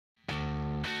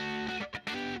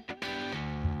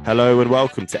Hello and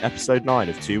welcome to episode 9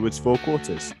 of Two Woods Four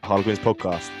Quarters, a Harlequins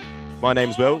podcast. My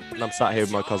name's Will and I'm sat here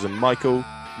with my cousin Michael.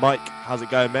 Mike, how's it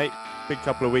going, mate? Big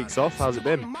couple of weeks off. How's it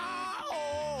been?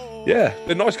 Yeah,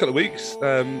 been a nice couple of weeks.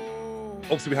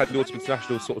 Obviously, we had the Autumn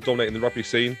International sort of dominating the rugby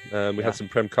scene. We had some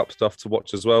Prem Cup stuff to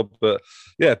watch as well. But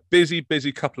yeah, busy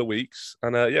couple of weeks.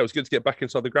 And it was good to get back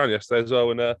inside the ground yesterday as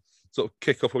well and sort of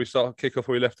kick off where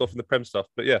we left off in the Prem stuff.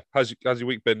 But yeah, how's your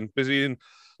week been? Busy and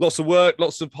lots of work,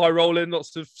 lots of high rolling,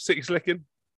 lots of city slicking.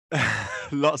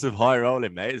 Lots of high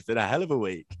rolling, mate. It's been a hell of a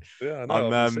week. Yeah, I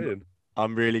know.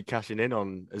 I'm really cashing in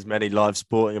on as many live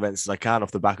sporting events as I can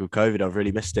off the back of COVID. I've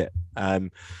really missed it.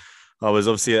 I was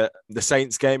obviously at the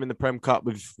Saints game in the Prem Cup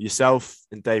with yourself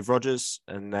and Dave Rogers,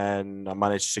 and then I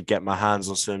managed to get my hands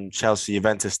on some Chelsea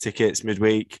Juventus tickets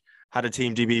midweek. Had a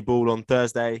Team GB ball on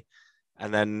Thursday,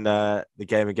 and then the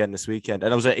game again this weekend.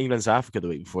 And I was at England South Africa the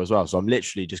week before as well. So I'm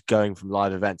literally just going from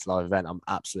live event to live event. I'm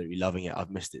absolutely loving it.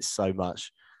 I've missed it so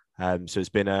much. So it's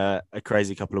been a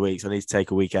crazy couple of weeks. I need to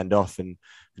take a weekend off and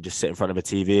just sit in front of a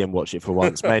TV and watch it for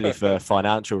once, mainly for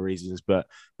financial reasons, but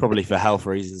probably for health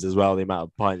reasons as well. The amount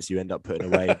of pints you end up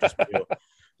putting away just when you're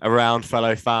around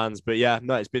fellow fans. But yeah,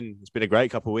 no, it's been a great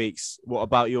couple of weeks. What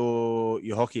about your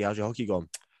hockey? How's your hockey gone?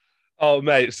 Oh,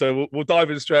 mate. So we'll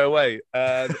dive in straight away.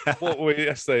 What were we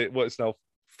yesterday? Well, it's now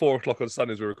 4:00 on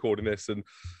Sunday as we're recording this. And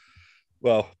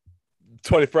well,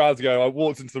 24 hours ago, I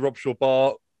walked into the Robshaw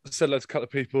bar, said hello to a couple of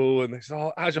people, and they said,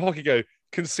 "Oh, how's your hockey go?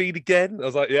 Concede again?" I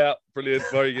was like, "Yeah, brilliant,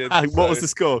 very good." What was the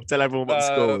score? Tell everyone what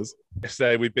the score was.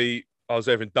 Yesterday, I was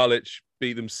over in Dulwich,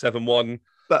 beat them 7-1.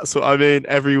 That's what I mean.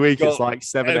 Every week it's like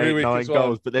 7, 8, 9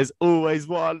 goals, but there's always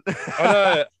one. I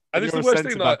know. And it's the worst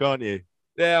thing, back, aren't you?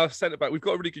 Yeah, I've sent it back. We've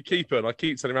got a really good keeper, and I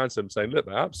keep turning around to him saying, "Look,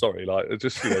 man, I'm sorry." Like,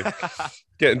 just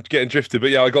getting drifted. But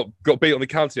yeah, I got beat on the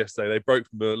counter yesterday. They broke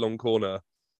from the long corner,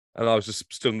 and I was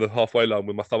just stood on the halfway line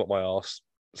with my thumb up my arse.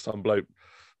 Some bloke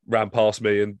ran past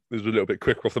me and was a little bit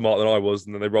quicker off the mark than I was,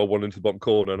 and then they rolled one into the bottom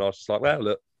corner, and I was just like, "Well,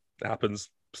 look, it happens."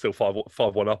 Still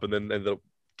 5-1 up, and then ended up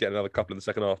getting another couple in the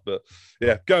second half. But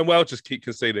yeah, going well. Just keep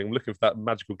conceding. I'm looking for that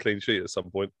magical clean sheet at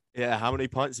some point. Yeah, how many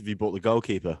pints have you bought the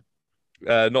goalkeeper?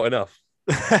 Not enough.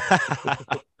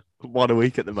 One a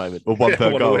week at the moment, or one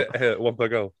per goal. One per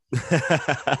goal.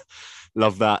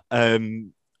 Love that.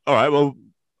 All right, well,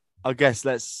 I guess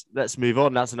let's move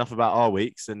on. That's enough about our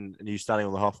weeks and you standing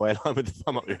on the halfway line with the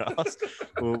thumb up your ass.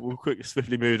 We'll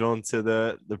swiftly move on to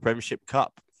the Premiership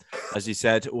Cup. As you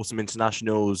said, Autumn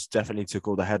Internationals definitely took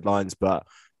all the headlines, but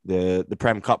the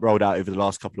Prem Cup rolled out over the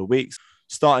last couple of weeks.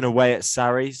 Starting away at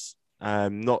Sarries,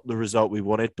 not the result we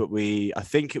wanted, but I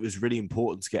think it was really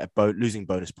important to get a losing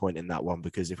bonus point in that one,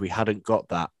 because if we hadn't got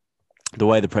that, the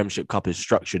way the Premiership Cup is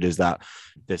structured is that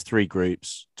there's 3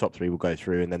 groups, top 3 will go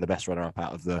through, and then the best runner-up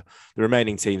out of the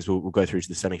remaining teams will go through to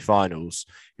the semi-finals.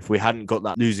 If we hadn't got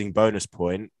that losing bonus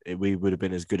point, we would have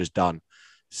been as good as done.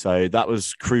 So that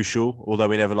was crucial, although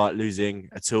we never like losing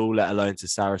at all, let alone to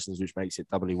Saracens, which makes it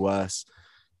doubly worse.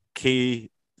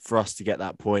 Key for us to get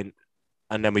that point,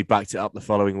 and then we backed it up the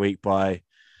following week by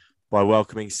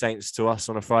welcoming Saints to us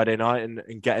on a Friday night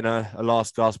and getting a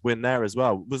last gasp win there as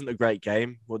well. It wasn't a great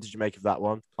game. What did you make of that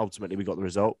one? Ultimately, we got the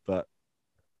result, but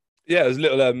yeah, it was a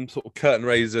little sort of curtain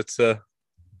raiser to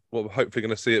what we're hopefully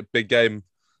going to see at big game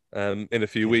in a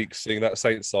few weeks, seeing that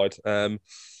Saints side.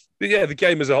 But yeah, the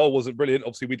game as a whole wasn't brilliant.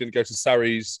 Obviously, we didn't go to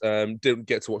Sarries, didn't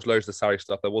get to watch loads of the Sarries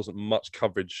stuff. There wasn't much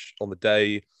coverage on the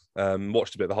day.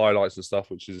 Watched a bit of the highlights and stuff,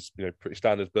 which is pretty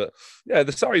standard. But yeah,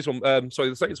 the Sarries one,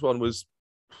 the Saints one was.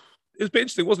 It was a bit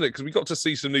interesting, wasn't it? Because we got to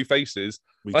see some new faces.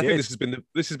 I think this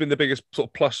has been the biggest sort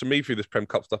of plus for me through this Prem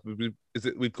Cup stuff. Is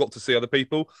that we've got to see other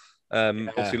people.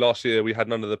 Obviously, last year we had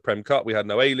none of the Prem Cup. We had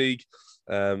no A-League.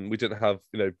 We didn't have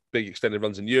big extended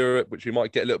runs in Europe, which we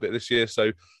might get a little bit this year.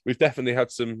 So we've definitely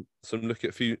had some look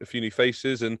at a few new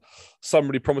faces, and some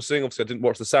really promising. Obviously, I didn't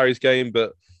watch the Sarries game,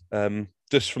 but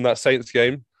just from that Saints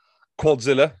game,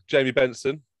 Quadzilla, Jamie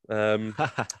Benson,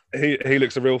 he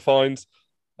looks a real find.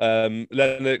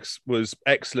 Lennox was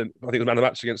excellent. I think it was man of the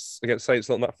match against Saints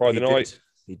on that Friday night.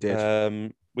 He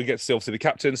did. We get to see obviously the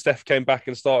captain Steph came back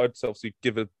and started to obviously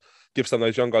give some of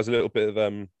those young guys a little bit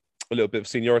of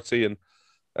seniority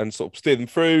and sort of steer them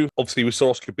through. Obviously, we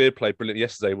saw Oscar Beard play brilliant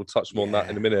yesterday. We'll touch more on that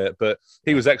in a minute, but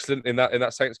he was excellent in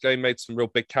that Saints game. Made some real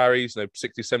big carries,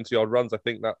 60, 70-yard runs. I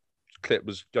think that clip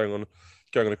was going on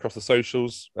across the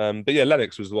socials. But yeah,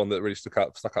 Lennox was the one that really stuck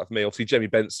out for me. Obviously, Jamie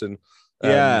Benson.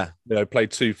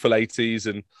 Played 2 full 80s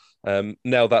and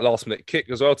nailed that last minute kick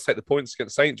as well to take the points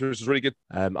against Saints, which was really good.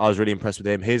 I was really impressed with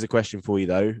him. Here's a question for you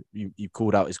though. You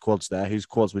called out his quads there. Whose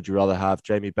quads would you rather have,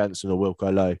 Jamie Benson or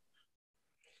Wilco Lowe?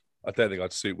 I don't think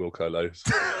I'd suit Wilco Lowe's.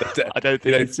 I don't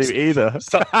think he'd suit either.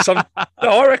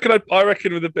 No, I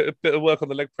reckon with a bit of work on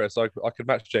the leg press, I could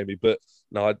match Jamie. But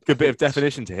no, good bit of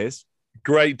definition to his.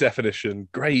 Great definition,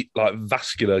 great like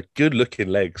vascular, good looking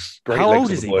legs. Great How legs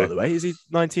old is he, by the way? Is he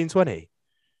 19, 20?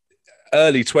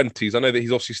 Early 20s. I know that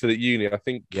he's obviously still at uni. I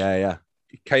think. Yeah.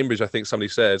 Cambridge, I think somebody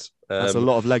said. That's a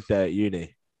lot of leg day at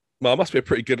uni. Well, it must be a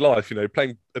pretty good life,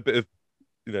 playing a bit of,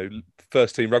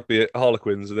 first team rugby at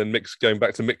Harlequins and then going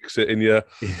back to mix it in your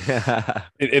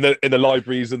in the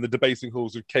libraries and the debating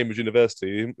halls of Cambridge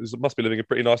University. It must be living a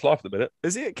pretty nice life at the minute.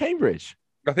 Is he at Cambridge?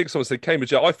 I think someone said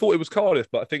Cambridge. Yeah, I thought it was Cardiff,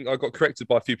 but I think I got corrected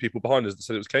by a few people behind us that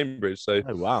said it was Cambridge. So,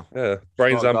 oh wow, yeah,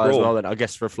 brains Smart and brawn. Well, then I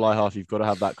guess for a fly half, you've got to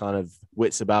have that kind of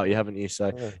wits about you, haven't you?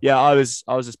 So, yeah, I was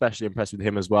especially impressed with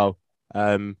him as well.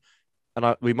 And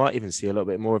we might even see a little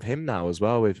bit more of him now as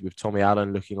well, with Tommy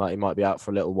Allen looking like he might be out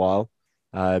for a little while.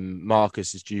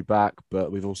 Marcus is due back,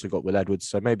 but we've also got Will Edwards,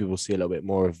 so maybe we'll see a little bit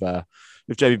more of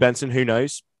with Jamie Benson. Who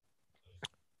knows?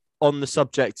 On the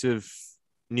subject of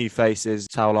new faces,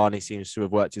 Taulani seems to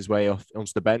have worked his way off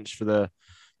onto the bench for the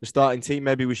starting team.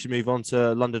 Maybe we should move on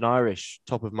to London Irish,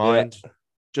 top of mind. Yeah.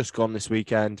 Just gone this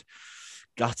weekend.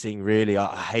 Gutting, really.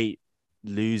 I hate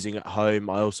losing at home.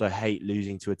 I also hate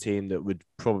losing to a team that would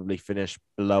probably finish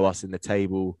below us in the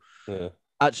table. Yeah.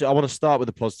 Actually, I want to start with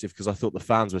the positive because I thought the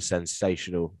fans were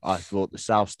sensational. I thought the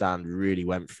South Stand really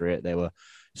went for it. They were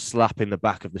slapping the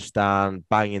back of the stand,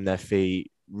 banging their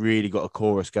feet, really got a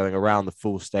chorus going around the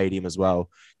full stadium as well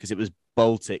because it was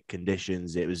Baltic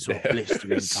conditions. It was sort of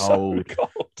blistering cold,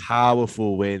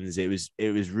 powerful winds. It was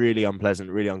really unpleasant,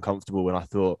 really uncomfortable. And I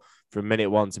thought from minute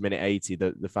 1 to minute 80,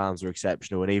 the fans were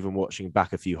exceptional. And even watching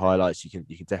back a few highlights, you can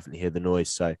definitely hear the noise.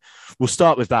 So we'll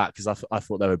start with that because I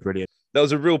thought they were brilliant. That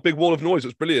was a real big wall of noise. It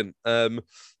was brilliant. And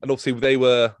obviously they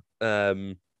were.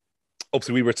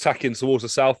 Obviously, we were attacking towards the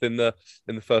south in the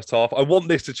first half. I want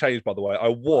this to change, by the way. I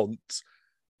want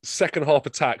second half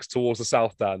attacks towards the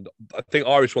south stand. I think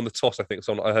Irish won the toss. I think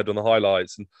I heard on the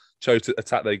highlights and chose to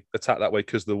attack that way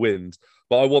because of the wind.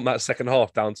 But I want that second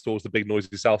half down towards the big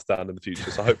noisy south stand in the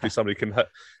future. So hopefully somebody can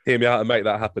hear me out and make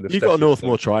that happen. You've got a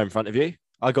Northmoor try in front of you.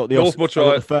 I got the Northmoor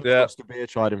try. The first Oscar Beer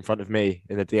tried in front of me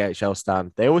in the DHL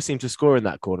stand. They always seem to score in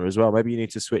that corner as well. Maybe you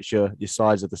need to switch your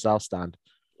sides of the south stand.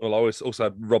 Well, I also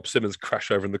had Rob Simmons crash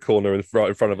over in the corner right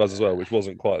in front of us as well, which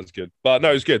wasn't quite as good. But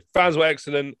no, it was good. Fans were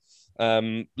excellent.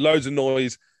 Loads of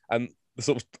noise and the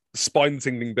sort of spine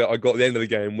tingling bit I got at the end of the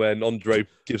game when Andre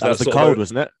gives that was the cold,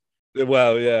 wasn't it?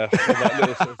 Well, yeah.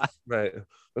 Mate,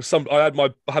 I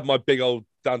had my big old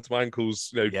down to my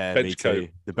ankles, bench coat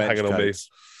the bench hanging coats.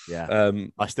 on me. Yeah.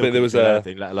 I still couldn't do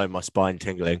anything, let alone my spine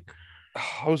tingling.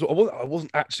 I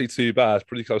wasn't actually too bad.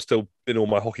 Pretty close. Still in all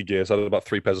my hockey gear. So I had about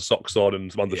 3 pairs of socks on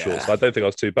and some undershorts. So I don't think I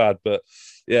was too bad. But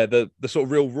yeah, the sort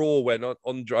of real raw when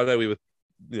Andre. I know we were,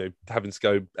 having to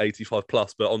go 85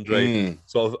 plus, but Andre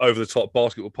sort of over the top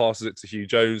basketball passes it to Hugh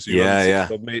Jones. Who runs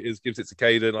 6 meters, gives it to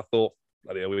Caden. I thought,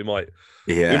 we might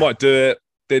do it.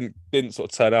 Didn't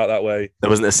sort of turn out that way. There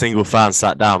wasn't a single fan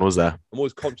sat down, was there? I'm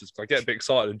always conscious because I get a bit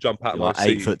excited and jump out of my like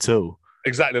seat. 8'2".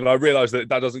 Exactly, and I realised that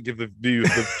doesn't give the view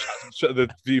the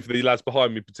view for the lads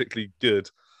behind me particularly good.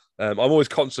 I'm always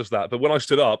conscious of that, but when I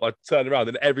stood up, I turned around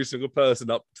and every single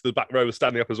person up to the back row was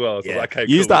standing up as well. So like, okay,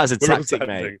 use that as a tactic,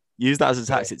 mate. Use that as a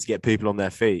tactic to get people on their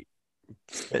feet.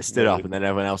 Get stood up, and then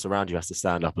everyone else around you has to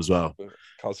stand up as well.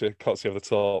 Can't see over the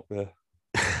top. Yeah.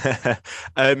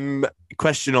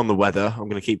 Question on the weather. I'm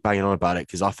going to keep banging on about it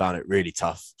because I found it really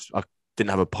tough. I didn't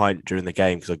have a pint during the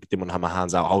game because I didn't want to have my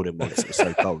hands out holding one. It was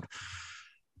so cold.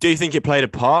 Do you think it played a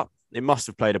part? It must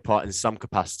have played a part in some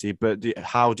capacity, but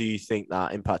how do you think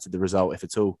that impacted the result, if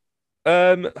at all?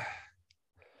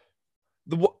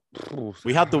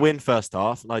 We had the win first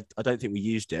half, and I don't think we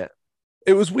used it.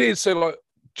 It was weird. So, like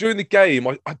during the game,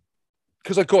 I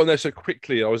because I got in there so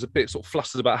quickly, I was a bit sort of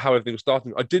flustered about how everything was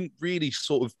starting. I didn't really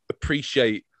sort of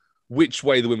appreciate which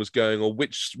way the wind was going or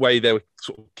which way they were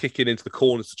sort of kicking into the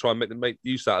corners to try and make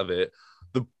use out of it.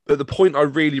 At the point I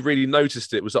really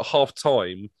noticed it was at half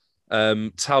time.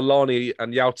 Taulani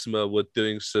and Yautama were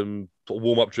doing some sort of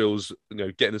warm-up drills,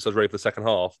 getting themselves ready for the second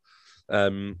half.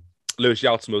 Lewis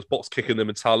Yautama was box kicking them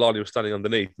and Taulani was standing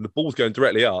underneath, and the ball's going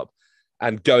directly up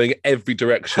and going every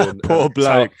direction. Poor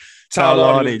bloke.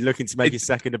 Taulani looking to make his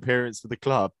second appearance for the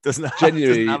club. Doesn't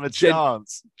have a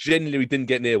chance. Genuinely didn't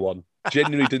get near one.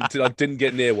 Genuinely didn't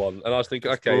get near one. And I was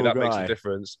thinking, okay, that makes a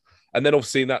difference. And then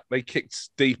obviously that they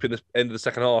kicked deep in the end of the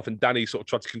second half, and Danny sort of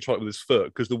tried to control it with his foot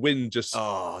because the wind just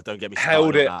don't get me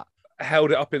held it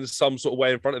up in some sort of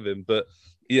way in front of him. But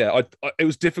yeah, it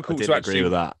was difficult to actually agree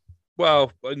with that.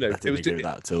 Well, I it didn't was. agree with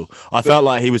that at all. I felt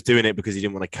like he was doing it because he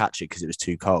didn't want to catch it because it was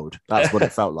too cold. That's what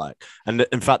it felt like. And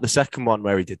in fact, the second one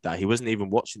where he did that, he wasn't even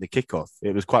watching the kickoff.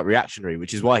 It was quite reactionary,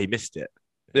 which is why he missed it.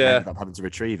 And Yeah, ended up having to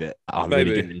retrieve it. I really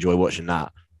maybe. didn't enjoy watching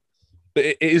that. But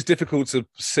it is difficult to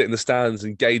sit in the stands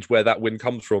and gauge where that wind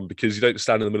comes from because you don't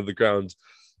stand in the middle of the ground.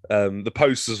 The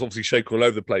post is obviously shaking all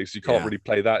over the place. You can't really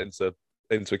play that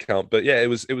into account. But yeah,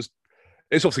 it's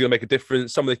obviously going to make a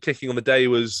difference. Some of the kicking on the day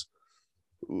was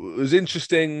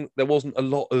interesting. There wasn't a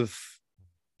lot of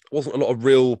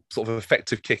real sort of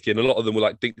effective kicking. A lot of them were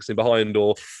like dinks in behind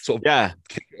or sort of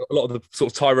a lot of the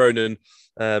sort of Tyrone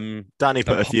and Danny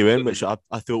put a few in, which I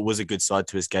thought was a good side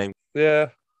to his game. Yeah,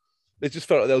 it just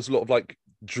felt like there was a lot of like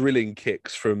drilling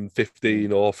kicks from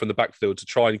 15 or from the backfield to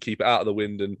try and keep it out of the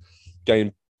wind and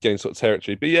gain sort of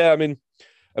territory. But yeah, I mean,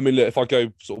 look, if I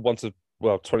go sort of 1 to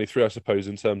 23, I suppose,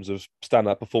 in terms of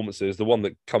standout performances, the one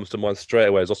that comes to mind straight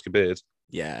away is Oscar Beard.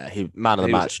 Yeah, he man of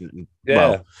the match.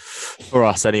 Well, for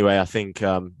us anyway, I think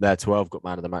their 12 got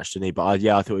man of the match, didn't he? But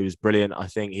I thought he was brilliant. I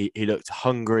think he looked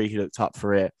hungry. He looked up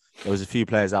for it. There was a few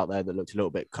players out there that looked a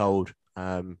little bit cold.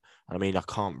 And I mean, I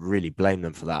can't really blame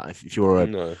them for that. If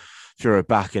you're a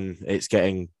back and it's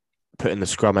getting put in the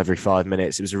scrum every 5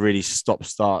 minutes, it was a really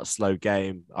stop-start, slow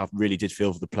game. I really did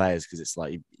feel for the players because it's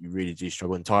like you really do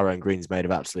struggle. And Tyrone Green's made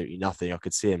of absolutely nothing. I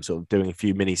could see him sort of doing a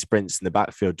few mini sprints in the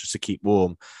backfield just to keep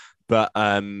warm. But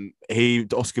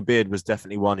Oscar Beard was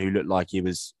definitely one who looked like he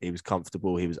was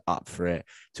comfortable. He was up for it.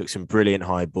 Took some brilliant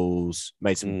high balls,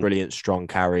 made some brilliant strong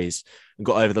carries, and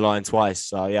got over the line twice.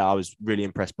 So yeah, I was really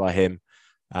impressed by him.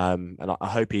 And I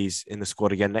hope he's in the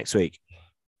squad again next week.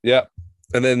 Yeah,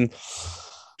 and then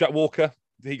Jack Walker,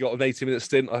 he got an 80-minute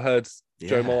stint. I heard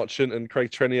Joe Marchant and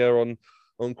Craig Trenier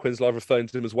on Quinn's Live referring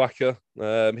to him as Wacker.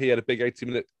 He had a big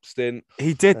 80-minute stint.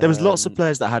 He did. There was lots of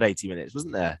players that had 80 minutes,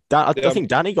 wasn't there? I think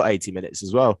Danny got 80 minutes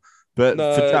as well. But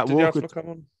no, for Jack Walker, come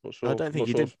on? Not sure. I don't think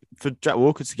he did. For Jack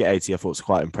Walker to get 80, I thought was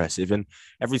quite impressive. And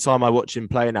every time I watch him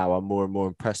play now, I'm more and more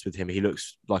impressed with him. He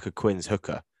looks like a Quinn's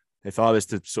hooker. If I was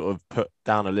to sort of put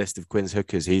down a list of Quinn's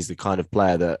hookers, he's the kind of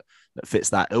player that fits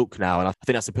that ilk now. And I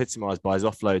think that's epitomised by his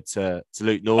offload to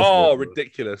Luke North. Oh,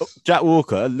 ridiculous. Jack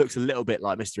Walker looks a little bit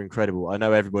like Mr. Incredible. I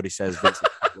know everybody says Vincent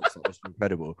looks like Mr.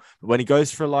 Incredible, but when he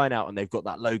goes for a line out and they've got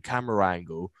that low camera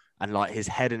angle and like his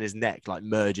head and his neck like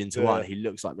merge into one, he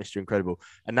looks like Mr. Incredible.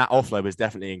 And that offload was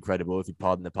definitely incredible, if you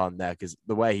pardon the pun there, because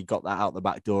the way he got that out the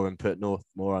back door and put North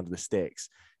more under the sticks,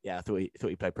 I thought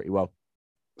he played pretty well.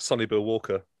 Sonny Bill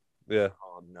Walker. Yeah.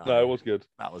 Oh, no, it was good.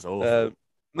 That was awful.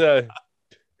 No.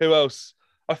 Who else?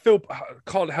 I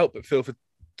can't help but feel for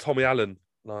Tommy Allen.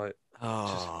 Like,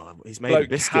 he's made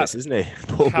biscuits, isn't he?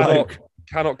 Poor bloke.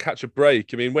 Cannot catch a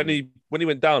break. I mean, when he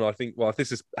went down, I think, well, if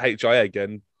this is HIA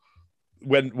again,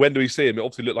 when do we see him? It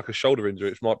obviously looked like a shoulder injury,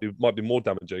 which might be more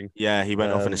damaging. Yeah, he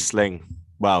went off in a sling.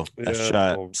 Well, a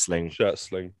shirt sling. Shirt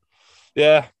sling.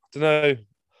 Yeah, I don't know.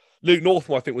 Luke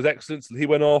Northam, I think, was excellent. He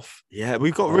went off. Yeah,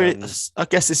 we've got really. I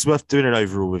guess it's worth doing an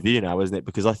overall review now, isn't it?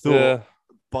 Because I thought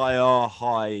by our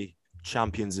high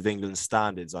champions of England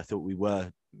standards, I thought we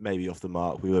were maybe off the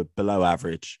mark. We were below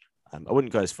average. I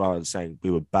wouldn't go as far as saying we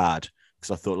were bad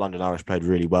because I thought London Irish played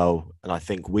really well, and I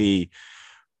think we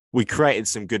created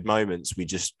some good moments. We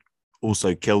just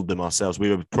also killed them ourselves. We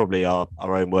were probably our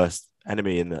own worst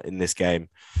enemy in this game.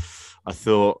 I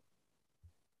thought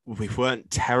we weren't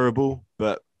terrible,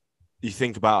 but you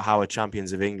think about how a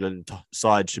champions of England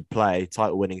side should play,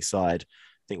 title-winning side.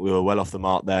 I think we were well off the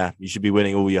mark there. You should be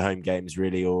winning all your home games,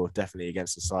 really, or definitely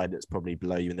against a side that's probably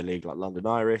below you in the league, like London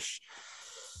Irish.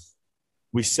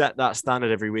 We set that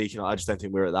standard every week, and I just don't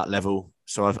think we're at that level.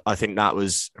 So I think that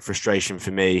was a frustration for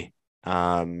me.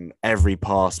 Every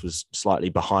pass was slightly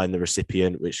behind the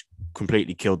recipient, which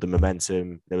completely killed the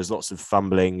momentum. There was lots of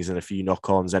fumblings and a few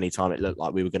knock-ons anytime it looked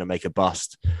like we were going to make a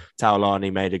bust.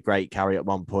 Taolani made a great carry at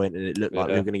one point, and it looked like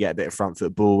we were going to get a bit of front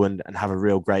foot ball and have a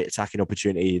real great attacking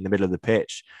opportunity in the middle of the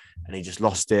pitch, and he just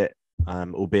lost it,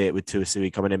 albeit with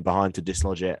Tuasui coming in behind to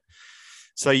dislodge it.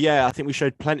 So yeah, I think we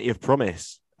showed plenty of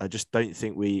promise. I just don't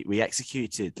think we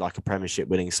executed like a Premiership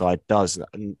winning side does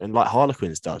and like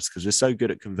Harlequins does, because we're so good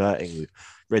at converting with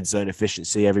red zone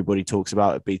efficiency. Everybody talks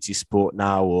about at BT Sport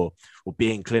now, or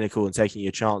being clinical and taking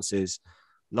your chances.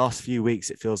 Last few weeks,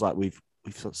 it feels like we've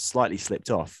slightly slipped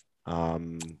off,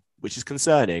 which is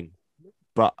concerning.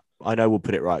 But I know we'll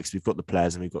put it right because we've got the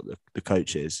players and we've got the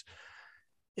coaches.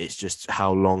 It's just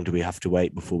how long do we have to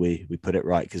wait before we put it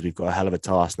right, because we've got a hell of a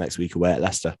task next week away at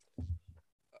Leicester.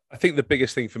 I think the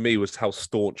biggest thing for me was how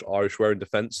staunch Irish were in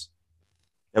defence.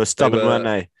 They were stubborn, weren't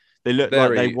they? They looked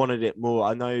like they wanted it more.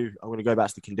 I know I'm going to go back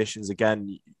to the conditions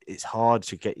again. It's hard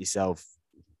to get yourself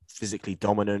physically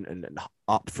dominant and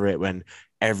up for it when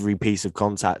every piece of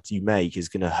contact you make is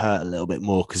going to hurt a little bit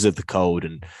more because of the cold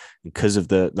and because of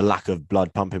the lack of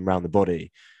blood pumping around the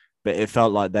body. But it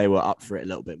felt like they were up for it a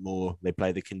little bit more. They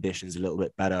played the conditions a little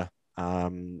bit better.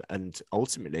 And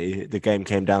ultimately, the game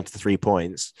came down to 3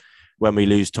 points. When we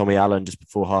lose Tommy Allen just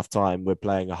before half time, we're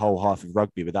playing a whole half of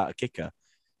rugby without a kicker.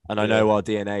 And I know our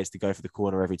DNA is to go for the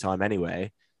corner every time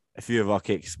anyway. A few of our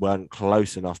kicks weren't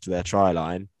close enough to their try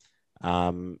line.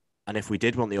 And if we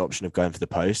did want the option of going for the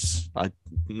posts, I'm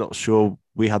not sure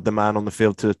we had the man on the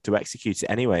field to execute it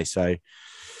anyway. So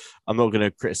I'm not going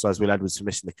to criticise Will Edwards for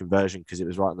missing the conversion because it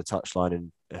was right on the touchline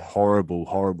in horrible,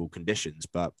 horrible conditions.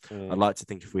 But I'd like to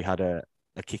think if we had a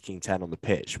kicking 10 on the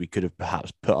pitch, we could have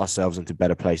perhaps put ourselves into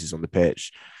better places on the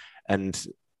pitch. And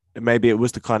maybe it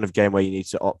was the kind of game where you need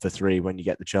to opt for 3 when you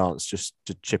get the chance, just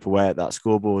to chip away at that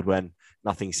scoreboard when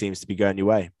nothing seems to be going your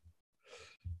way.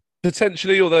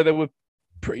 Potentially, although there were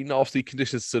pretty nasty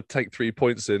conditions to take 3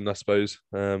 points in, I suppose.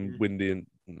 Windy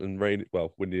and rainy.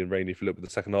 Well, windy and rainy if you look at the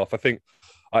second half. I think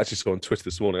I actually saw on Twitter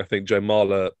this morning, I think Joe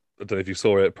Marler, I don't know if you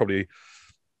saw it, probably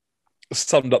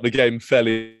summed up the game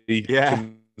fairly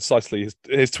concisely.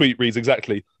 His tweet reads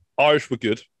exactly, Irish were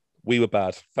good, we were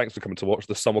bad. Thanks for coming to watch.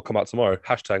 The sun will come out tomorrow.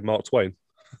 # Mark Twain.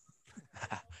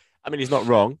 I mean, he's not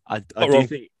wrong. I do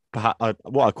think perhaps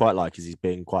what I quite like is he's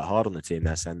being quite hard on the team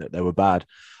there, saying that they were bad.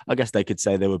 I guess they could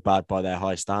say they were bad by their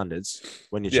high standards.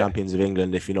 When you're champions of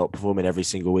England, if you're not performing every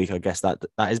single week, I guess that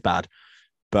is bad.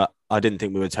 But I didn't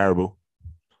think we were terrible.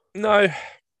 No,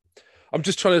 I'm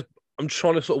trying to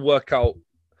sort of work out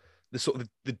the sort of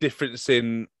the difference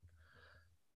in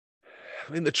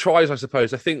the tries, I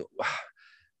suppose. I think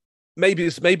maybe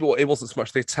it wasn't so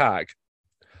much the attack.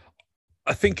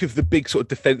 I think of the big sort of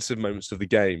defensive moments of the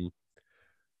game.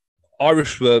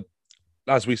 Irish were,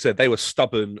 as we said, they were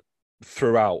stubborn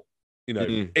throughout.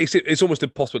 It's almost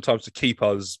impossible at times to keep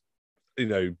us,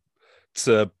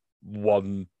 to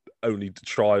one only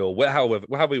try or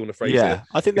however you want to phrase it. Yeah,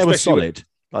 I think they were solid.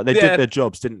 Like they did their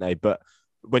jobs, didn't they? But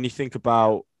when you think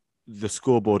about the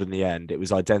scoreboard in the end, it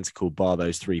was identical bar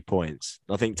those 3 points.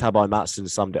 I think Tabai Matson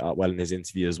summed it up well in his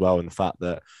interview as well, in the fact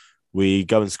that we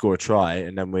go and score a try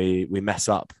and then we mess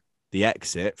up the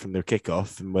exit from the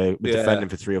kickoff and we're defending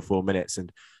for 3 or 4 minutes,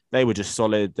 and they were just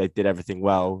solid. They did everything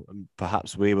well, and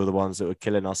perhaps we were the ones that were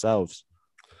killing ourselves.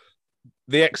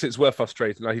 The exits were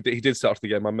frustrating. He did start the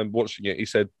game. I remember watching it. He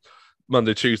said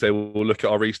Monday, Tuesday, we'll look at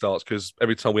our restarts because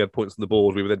every time we had points on the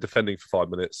board, we were then defending for 5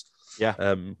 minutes.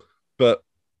 Yeah. But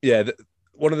yeah,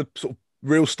 one of the sort of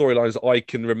real storylines I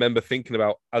can remember thinking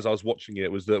about as I was watching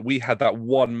it was that we had that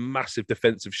one massive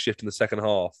defensive shift in the second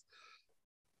half.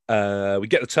 We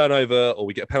get the turnover or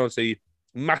we get a penalty,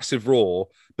 massive roar,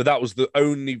 but that was the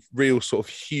only real sort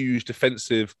of huge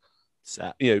defensive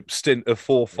stint of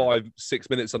 4, 5, 6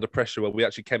 minutes under pressure where we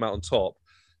actually came out on top.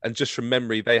 And just from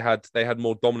memory, they had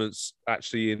more dominance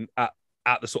actually at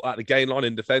the gain line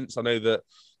in defence. I know that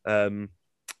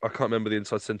I can't remember the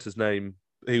inside centre's name.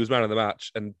 He was man of the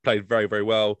match and played very, very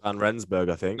well. Van Rensburg,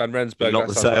 I think. Van Rensburg, not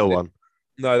the Sale one.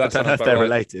 No, that's I don't know if they're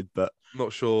related, but I'm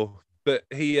not sure. But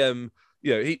he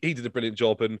did a brilliant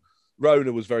job, and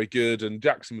Rona was very good, and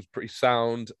Jackson was pretty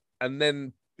sound. And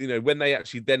then when they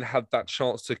actually then had that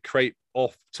chance to create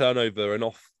off turnover and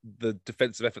off the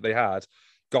defensive effort they had,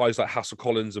 guys like Hassel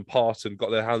Collins and Parton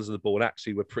got their hands on the ball and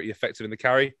actually were pretty effective in the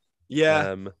carry.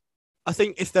 Yeah. I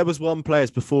think if there was one player's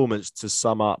performance to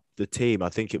sum up the team, I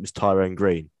think it was Tyrone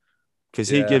Green, because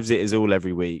he gives it his all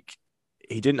every week.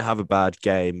 He didn't have a bad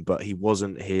game, but he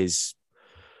wasn't his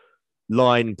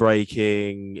line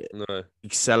breaking,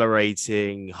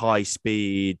 accelerating, high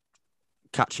speed,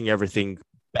 catching everything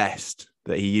best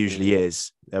that he usually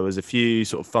is. There was a few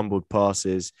sort of fumbled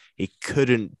passes. He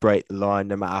couldn't break the line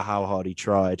no matter how hard he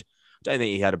tried. I don't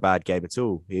think he had a bad game at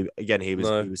all. He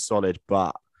was solid,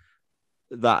 but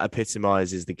that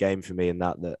epitomizes the game for me in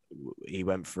that he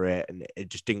went for it and it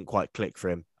just didn't quite click for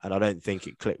him. And I don't think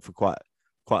it clicked for quite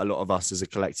a lot of us as a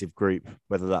collective group,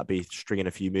 whether that be stringing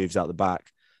a few moves out the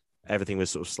back. Everything was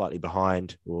sort of slightly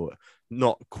behind or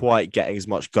not quite getting as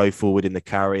much go forward in the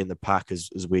carry and the pack as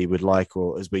we would like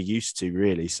or as we're used to,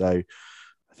 really. So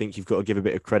I think you've got to give a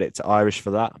bit of credit to Irish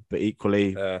for that. But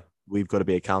equally, we've got to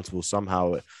be accountable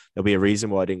somehow. There'll be a reason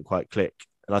why I didn't quite click.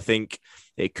 And I think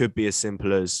it could be as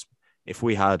simple as if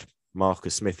we had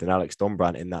Marcus Smith and Alex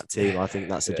Dombrandt in that team, I think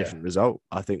that's a different result.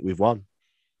 I think we've won.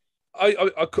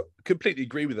 I completely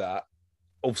agree with that.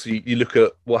 Obviously, you look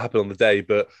at what happened on the day,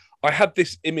 but I had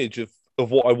this image of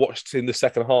what I watched in the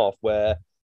second half where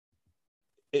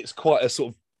it's quite a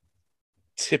sort of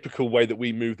typical way that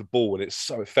we move the ball, and it's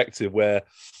so effective where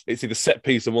it's either set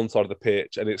piece on one side of the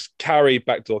pitch and it's carry,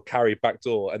 backdoor,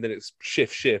 and then it's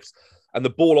shifts. And the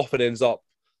ball often ends up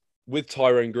with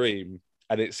Tyrone Green,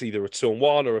 and it's either a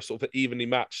 2-on-1 or a sort of evenly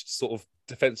matched sort of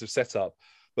defensive setup.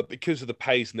 But because of the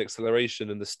pace and the acceleration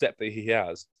and the step that he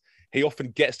has, he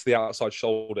often gets to the outside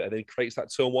shoulder and then creates that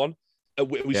 2-on-1. And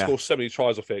we score so many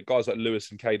tries off it. Guys like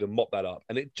Lewis and Caden mop that up.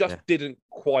 And it just didn't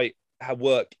quite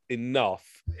work enough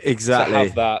to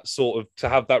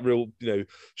have that real,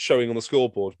 showing on the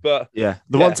scoreboard. But the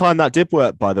one time that did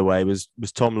work, by the way, was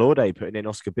Tom Lauday putting in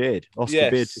Oscar Beard.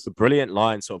 Beard took a brilliant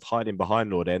line, sort of hiding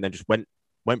behind Lauday, and then just went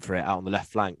for it out on the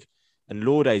left flank. And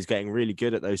Lauday's getting really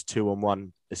good at those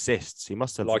 2-on-1 assists. He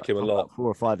must have him a lot, 4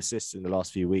 or 5 assists in the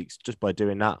last few weeks just by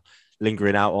doing that,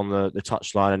 lingering out on the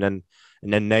touchline and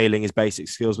then nailing his basic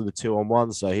skills with the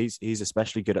 2-on-1. So he's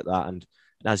especially good at that. And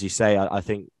as you say, I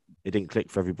think it didn't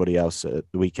click for everybody else at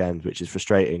the weekend, which is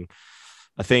frustrating.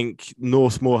 I think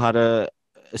Northmoor had a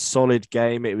solid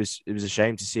game. It was a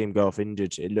shame to see him go off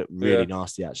injured. It looked really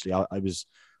nasty, actually.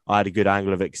 I had a good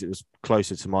angle of it because it was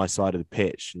closer to my side of the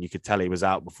pitch, and you could tell he was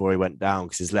out before he went down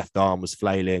because his left arm was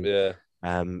flailing.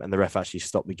 And the ref actually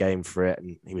stopped the game for it,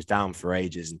 and he was down for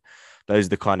ages. And those are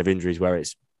the kind of injuries where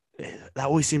that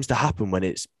always seems to happen when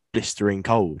it's blistering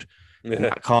cold.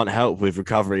 That can't help with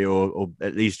recovery or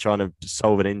at least trying to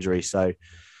solve an injury. So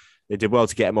they did well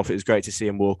to get him off. It was great to see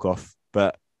him walk off.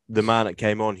 But the man that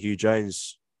came on, Hugh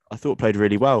Jones, I thought played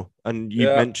really well. And you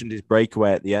mentioned his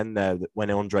breakaway at the end there, that when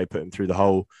Andre put him through the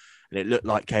hole, and it looked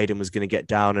like Caden was going to get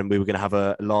down and we were going to have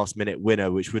a last-minute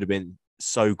winner, which would have been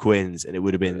so Quins, and it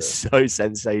would have been so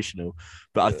sensational.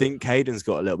 But I think Caden's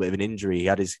got a little bit of an injury. He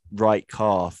had his right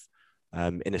calf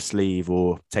in a sleeve,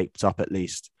 or taped up at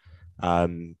least.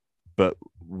 But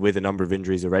with a number of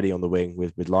injuries already on the wing,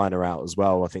 with Liner out as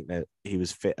well, I think that he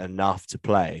was fit enough to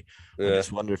play. I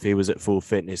just wonder if he was at full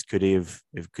fitness, could he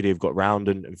have got round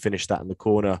and finished that in the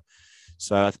corner?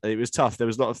 So it was tough. There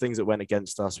was a lot of things that went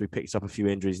against us. We picked up a few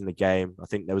injuries in the game. I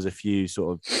think there was a few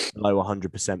sort of low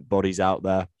 100% bodies out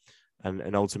there.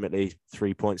 And ultimately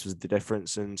 3 points was the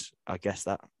difference. And I guess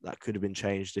that could have been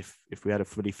changed if we had a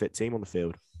fully fit team on the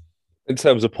field. In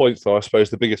terms of points, though, I suppose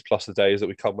the biggest plus today is that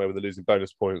we come away with a losing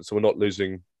bonus point. So we're not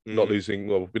losing. Well,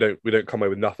 we don't come away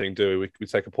with nothing, do we? We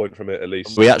take a point from it at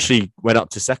least. We actually went up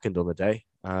to second on the day,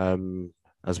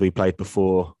 as we played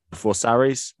before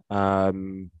Sarries.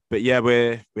 But yeah,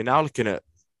 we're now looking at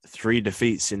 3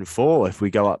 defeats in 4 if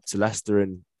we go up to Leicester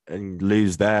and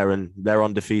lose there, and they're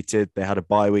undefeated. They had a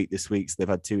bye week this week, so they've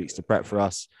had 2 weeks to prep for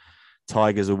us.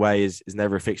 Tigers away is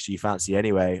never a fixture you fancy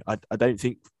anyway. I don't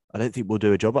think we'll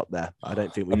do a job up there. I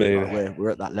don't think we're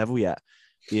at that level yet.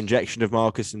 The injection of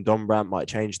Marcus and Dombrandt might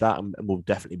change that, and will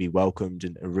definitely be welcomed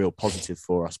and a real positive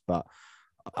for us. But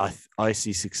I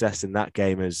see success in that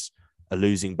game as a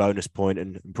losing bonus point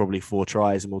and probably 4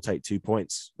 tries, and we'll take 2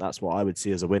 points. That's what I would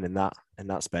see as a win in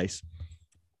that space.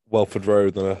 Welford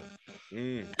Road on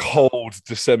a cold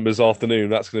December's afternoon.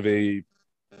 That's going to be,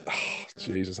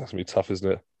 Jesus, that's going to be tough,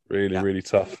 isn't it? Really, really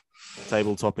tough.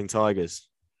 Table-topping Tigers.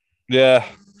 Yeah.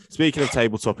 Speaking of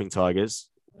table-topping Tigers,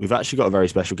 we've actually got a very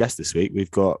special guest this week.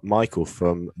 We've got Michael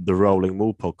from the Rolling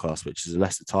Maul podcast, which is a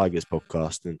Leicester Tigers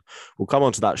podcast. And we'll come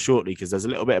on to that shortly because there's a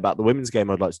little bit about the women's game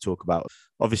I'd like to talk about.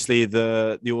 Obviously,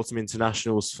 the autumn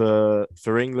internationals for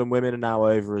England women are now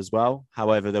over as well.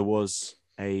 However, there was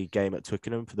a game at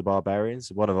Twickenham for the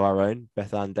Barbarians. One of our own,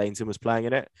 Beth Ann Dainton, was playing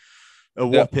in it. A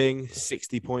whopping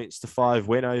 60 points to 5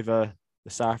 win over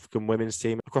the South African women's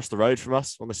team across the road from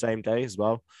us on the same day as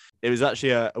well. It was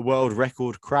actually a world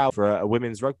record crowd for a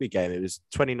women's rugby game. It was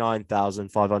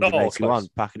 29,581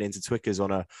 packing into Twickers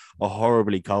on a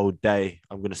horribly cold day.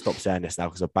 I'm going to stop saying this now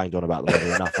because I've banged on about the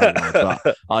weather enough, haven't I?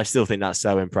 But I still think that's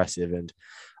so impressive. And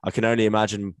I can only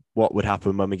imagine what would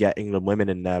happen when we get England women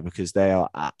in there, because they are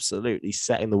absolutely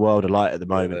setting the world alight at the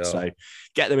moment. So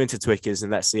get them into Twickers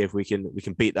and let's see if we can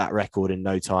beat that record in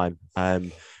no time.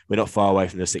 We're not far away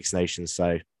from the Six Nations,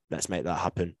 so let's make that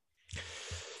happen.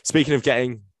 Speaking of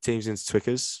getting teams into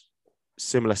Twickers,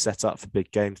 similar setup for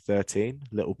Big Game 13.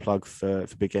 Little plug for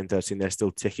Big Game 13. There's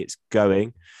still tickets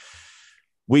going.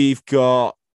 We've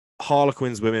got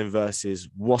Harlequins women versus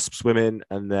Wasps women,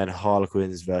 and then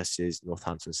Harlequins versus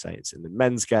Northampton Saints in the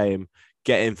men's game.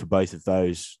 Get in for both of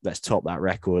those. Let's top that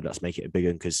record. Let's make it a big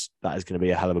one, because that is going to be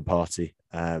a hell of a party,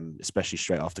 especially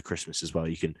straight after Christmas as well.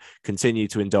 You can continue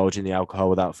to indulge in the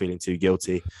alcohol without feeling too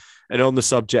guilty. And on the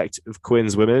subject of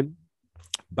Quins women,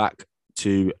 back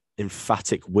to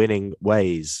emphatic winning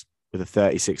ways with a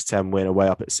 36-10 win away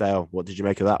up at Sale. What did you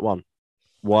make of that one?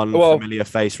 One familiar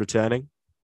face returning?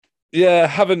 Yeah,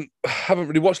 haven't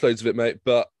really watched loads of it, mate.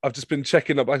 But I've just been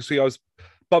checking up. Actually, I was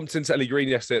bumped into Ellie Green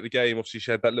yesterday at the game. Obviously,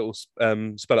 she had that little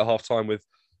spell at half time with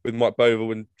Mike Bova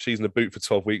when she's in the boot for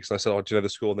 12 weeks. And I said, "Oh, do you know the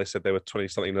score?" And they said they were 20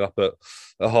 something up at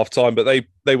half time. But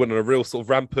they went on a real sort of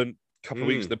rampant couple of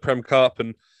weeks in the Prem Cup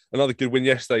and another good win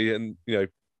yesterday. And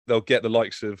they'll get the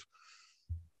likes of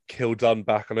Kildun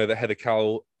back. I know that Heather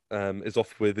Cowell is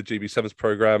off with the GB7s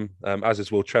program, as is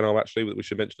Will Trenholm, actually, we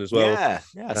should mention as well. Yeah,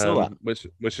 I saw that.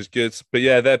 Which is good. But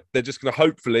yeah, they're just going to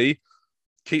hopefully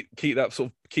keep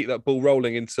that ball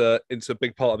rolling into a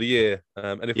big part of the year.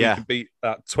 And if we can beat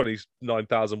that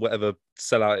 29,000 whatever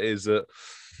sellout it is at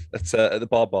the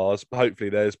bars, hopefully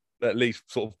there's at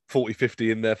least sort of 40,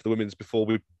 50 in there for the women's before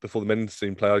the men's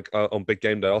team play on big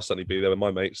game day. I'll certainly be there with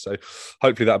my mates. So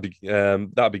hopefully that'd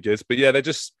be good. But yeah, they've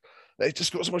just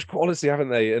got so much quality, haven't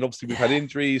they? And obviously we've had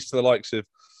injuries to the likes of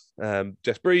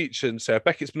Jess Breach and Sarah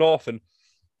Beckett's been off, and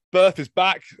Berth is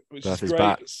back, which is great.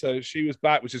 Back. So she was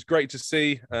back, which is great to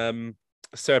see.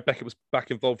 Sarah Beckett was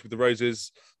back involved with the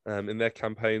Roses in their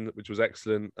campaign, which was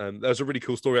excellent. There was a really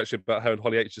cool story actually about her and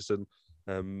Holly Aitchison,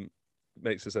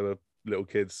 mates as they were little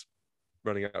kids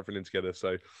running out for together.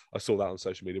 So I saw that on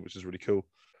social media, which is really cool.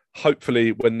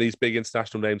 Hopefully, when these big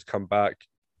international names come back,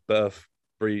 Berth,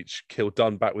 Breach,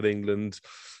 Kildun back with England,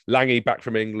 Lange back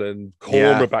from England,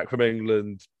 Corma back from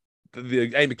England,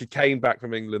 the Amy Cockayne back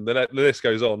from England. The list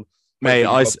goes on. Mate,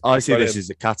 I see this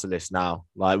as a catalyst now.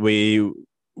 Like we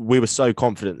were so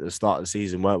confident at the start of the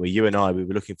season, weren't we? You and I, we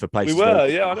were looking for places. We were,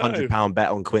 yeah. £100 bet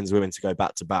on Quins women to go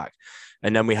back to back,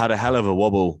 and then we had a hell of a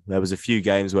wobble. There was a few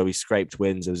games where we scraped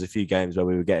wins. There was a few games where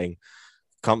we were getting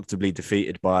comfortably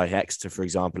defeated by Exeter, for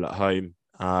example, at home.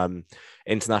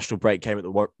 International break came at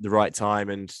the right time,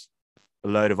 and a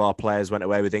load of our players went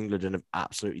away with England and have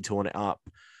absolutely torn it up.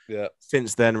 Yeah.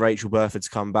 Since then, Rachel Burford's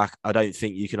come back. I don't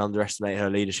think you can underestimate her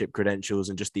leadership credentials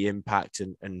and just the impact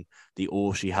and the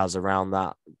awe she has around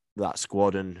that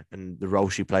squad and the role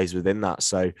she plays within that.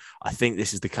 So I think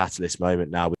this is the catalyst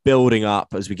moment now. We're building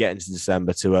up as we get into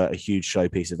December to a huge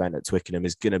showpiece event at Twickenham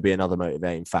is going to be another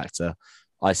motivating factor.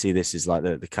 I see this as like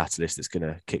the catalyst that's going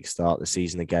to kickstart the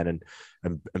season again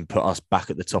and put us back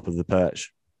at the top of the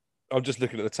perch. I'm just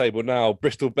looking at the table now.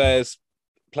 Bristol Bears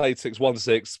played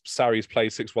 6-1-6, Sarries played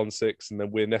 6-1-6, and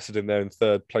then we're nested in there in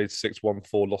third, played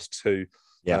 6-1-4, lost 2.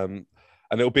 Yeah. And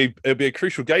it'll be a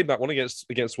crucial game, that one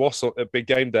against Wasps at big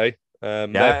game day.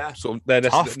 They're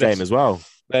tough game as well.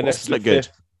 They're nested look good.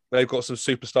 They've got some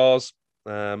superstars,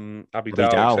 Abby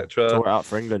Dow, etc. Tore it out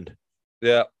for England.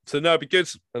 Yeah. So no, it'll be good,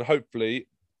 and hopefully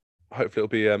it'll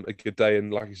be a good day.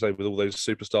 And like you say, with all those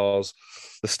superstars,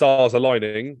 the stars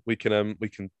aligning, we can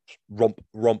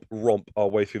romp our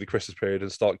way through the Christmas period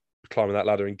and start climbing that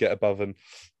ladder and get above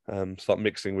and start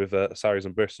mixing with Sarries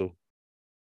and Bristol.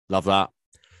 Love that.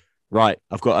 Right,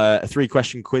 I've got a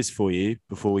 3-question quiz for you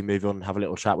before we move on and have a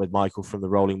little chat with Michael from the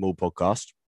Rolling Maul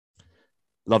podcast.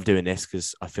 Love doing this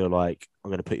because I feel like I'm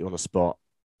going to put you on the spot.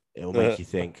 It'll make you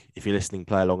think. If you're listening,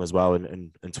 play along as well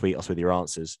and tweet us with your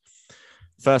answers.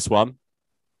 First one.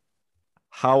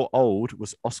 How old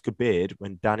was Oscar Beard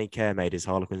when Danny Care made his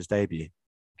Harlequins debut?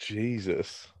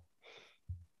 Jesus.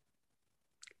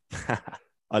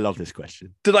 I love this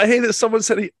question. Did I hear that someone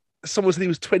said he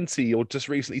was 20 or just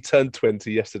recently turned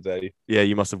 20 yesterday? Yeah,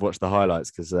 you must have watched the highlights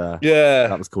because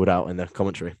that was called out in the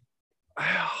commentary.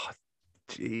 Oh,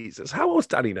 Jesus. How old's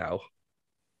Danny now?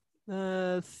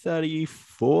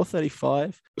 34,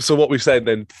 35. So what we're saying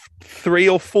then, 3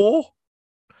 or 4?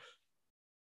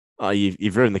 Oh,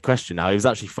 you've ruined the question now. He was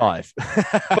actually 5.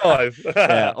 5.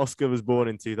 Yeah, Oscar was born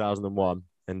in 2001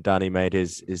 and Danny made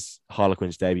his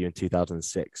Harlequins debut in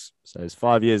 2006. So he's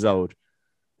 5 years old.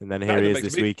 And then here he is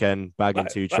this weekend, bagging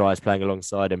 2 tries, playing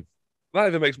alongside him. That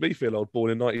even makes me feel old,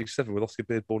 born in 97 with Oscar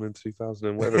Beard born in 2000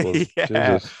 and whatever it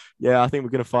was. Yeah, I think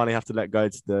we're going to finally have to let go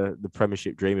to the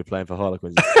Premiership dream of playing for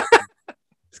Harlequins.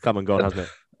 It's come and gone, hasn't it?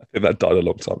 I think that died a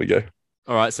long time ago.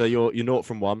 All right, so you're 0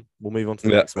 from 1. We'll move on to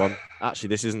the next one. Actually,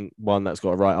 this isn't one that's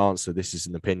got a right answer. This is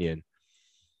an opinion.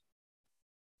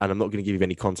 And I'm not going to give you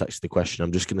any context to the question.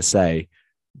 I'm just going to say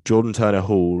Jordan Turner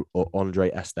Hall or Andre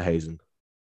Esterhazen.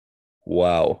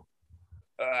 Wow.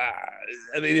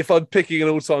 I mean, if I'm picking an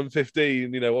all-time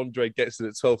 15, Andre gets it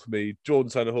at 12 for me.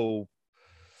 Jordan Turner Hall,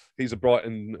 he's a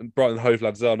Brighton Hove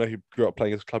lad as well. I know he grew up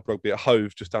playing his club rugby at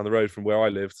Hove, just down the road from where I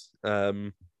lived.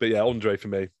 But yeah, Andre for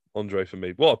me.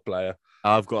 What a player.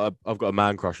 I've got a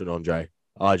man crush on Andre.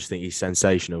 I just think he's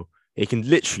sensational. He can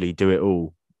literally do it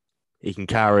all. He can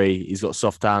carry. He's got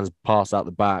soft hands, pass out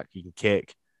the back. He can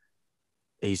kick.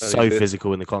 He's so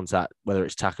physical in the contact, whether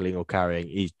it's tackling or carrying.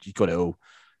 He's got it all.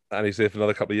 And he's here for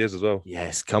another couple of years as well.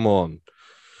 Yes, come on.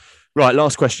 Right,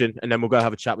 last question, and then we'll go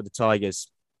have a chat with the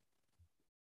Tigers.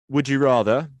 Would you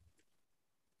rather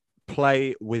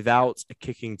play without a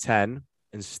kicking 10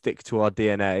 and stick to our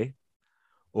DNA,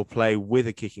 or play with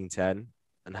a kicking 10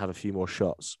 and have a few more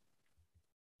shots?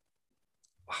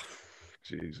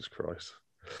 Jesus Christ.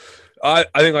 I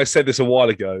think I said this a while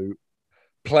ago.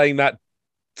 Playing that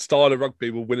style of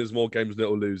rugby will win us more games than it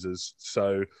will lose us.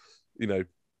 So,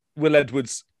 Will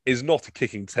Edwards is not a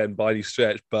kicking 10 by any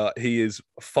stretch, but he is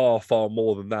far, far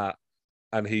more than that.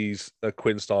 And he's a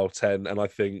Quinn style 10. And I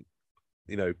think,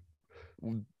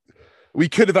 we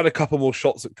could have had a couple more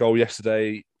shots at goal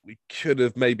yesterday. We could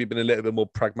have maybe been a little bit more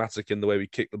pragmatic in the way we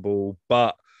kick the ball.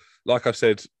 But like I've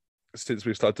said, since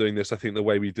we started doing this, I think the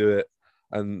way we do it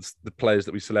and the players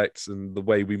that we select and the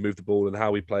way we move the ball and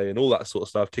how we play and all that sort of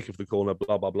stuff, kicking for the corner,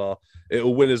 blah, blah, blah, it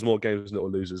will win us more games than it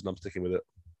will lose us, and I'm sticking with it.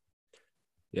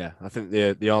 Yeah, I think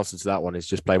the answer to that one is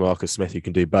just play Marcus Smith, who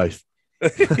can do both.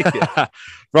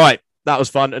 Right, that was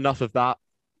fun. Enough of that.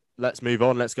 Let's move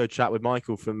on. Let's go chat with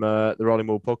Michael from the Rolling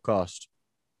Ball podcast.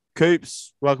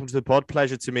 Coops, welcome to the pod.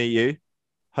 Pleasure to meet you.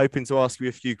 Hoping to ask you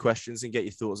a few questions and get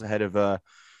your thoughts ahead of a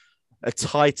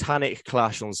titanic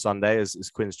clash on Sunday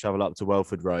as Quins travel up to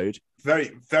Welford Road.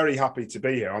 Very, very happy to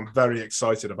be here. I'm very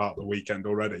excited about the weekend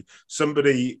already.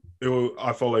 Somebody who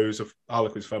I follow who's a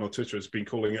Harlequins fan on Twitter has been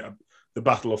calling it the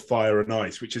Battle of Fire and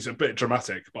Ice, which is a bit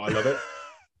dramatic, but I love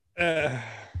it.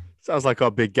 Sounds like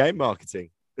our big game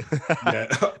marketing. Yeah,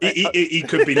 he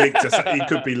could be linked to. He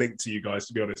could be linked to you guys.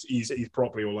 To be honest, he's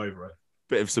properly all over it.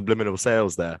 Bit of subliminal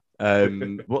sales there.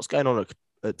 What's going on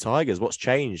at Tigers? What's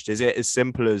changed? Is it as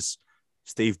simple as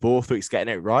Steve Borthwick's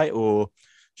getting it right, or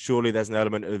surely there's an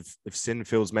element of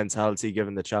Sinfield's mentality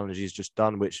given the challenge he's just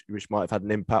done, which might have had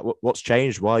an impact? What's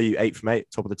changed? Why are you 8 from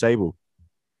 8, top of the table?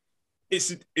 It's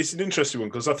an interesting one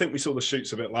because I think we saw the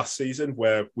shoots of it last season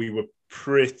where we were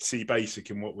pretty basic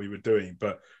in what we were doing,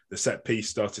 but the set piece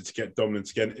started to get dominant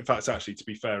again. In fact, actually, to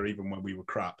be fair, even when we were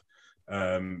crap,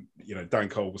 Dan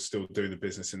Cole was still doing the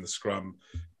business in the scrum,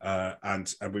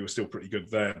 and we were still pretty good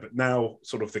there. But now,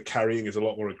 sort of the carrying is a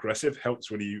lot more aggressive.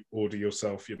 Helps when you order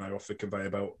yourself, off the conveyor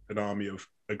belt, an army of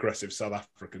aggressive South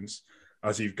Africans,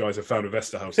 as you guys have found with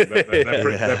Westerhouse.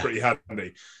 They're pretty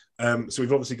handy. So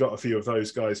we've obviously got a few of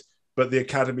those guys. But the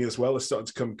academy as well is starting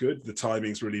to come good. The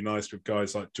timing's really nice with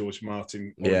guys like George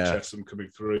Martin, Lauren Chesham coming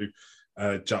through,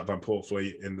 Jack Van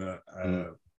Portfleet in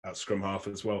the at scrum half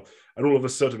as well. And all of a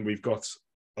sudden, we've got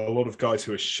a lot of guys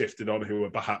who are shifted on, who are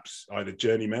perhaps either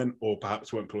journeymen or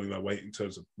perhaps weren't pulling their weight in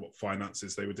terms of what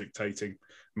finances they were dictating.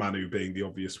 Manu being the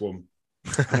obvious one.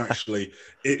 And actually,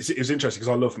 it was interesting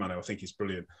because I love Manu. I think he's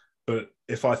brilliant. But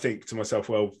if I think to myself,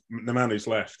 well, the Manu's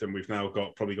left, and we've now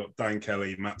probably got Dan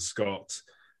Kelly, Matt Scott,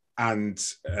 and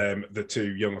the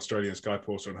two young Australians, Guy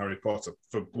Porter and Harry Potter,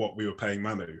 for what we were paying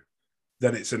Manu,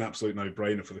 then it's an absolute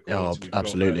no-brainer for the quality.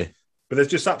 Absolutely. But there's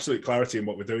just absolute clarity in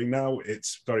what we're doing now.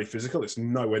 It's very physical. It's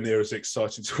nowhere near as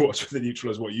exciting to watch for the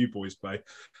neutral as what you boys play.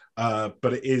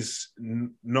 But it is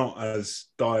not as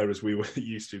dire as we were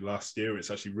used to last year.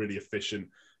 It's actually really efficient,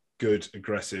 good,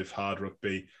 aggressive, hard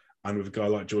rugby. And with a guy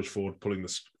like George Ford pulling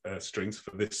the strings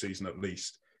for this season at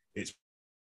least, it's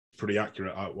pretty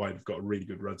accurate out wide. We've got a really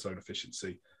good red zone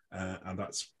efficiency, and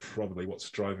that's probably what's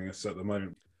driving us at the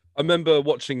moment. I remember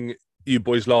watching you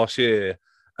boys last year,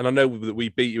 and I know that we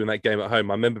beat you in that game at home.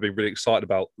 I remember being really excited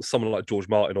about someone like George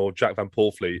Martin or Jack Van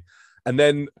Portfleet. And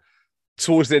then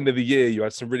towards the end of the year, you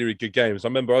had some really, really good games. I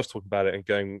remember I was talking about it and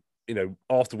going,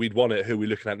 after we'd won it, who are we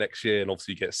looking at next year? And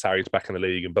obviously you get Sarries back in the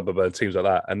league and blah, blah, blah, teams like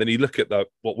that. And then you look at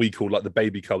what we call like the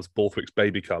baby cubs, Borthwick's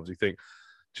baby cubs. You think,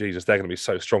 Jesus, they're going to be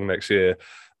so strong next year.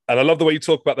 And I love the way you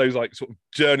talk about those like sort of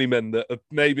journeymen that are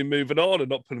maybe moving on and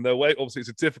not pulling their weight. Obviously, it's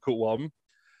a difficult one.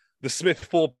 The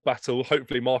Smith-Ford battle,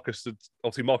 hopefully Marcus and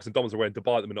Dom's are away in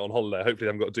Dubai at the minute on holiday. Hopefully they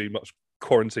haven't got to do much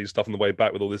quarantine stuff on the way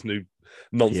back with all this new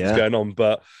nonsense going on.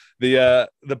 But the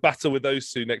battle with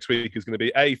those two next week is going to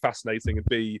be A, fascinating, and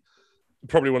B,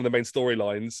 probably one of the main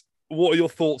storylines. What are your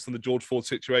thoughts on the George Ford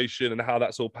situation and how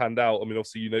that's all panned out? I mean,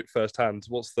 obviously, firsthand.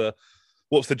 What's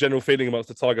the general feeling amongst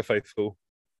the Tiger faithful?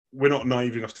 We're not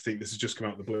naive enough to think this has just come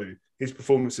out of the blue. His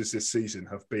performances this season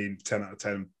have been 10 out of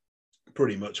 10,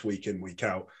 pretty much week in, week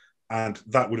out. And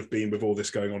that would have been with all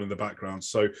this going on in the background.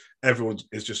 So everyone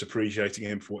is just appreciating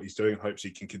him for what he's doing and hopes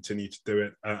he can continue to do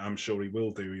it. I'm sure he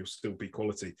will do. He'll still be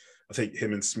quality. I think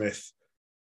him and Smith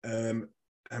and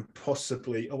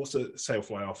possibly, what's the sail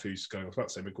fly off who's going? I was about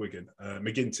to say McGuigan.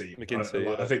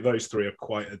 McGinty. I think those three are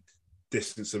quite a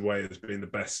distance away as being the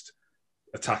best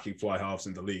attacking fly halves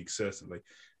in the league, certainly.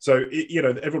 So,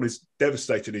 everyone is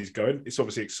devastated he's going. It's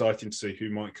obviously exciting to see who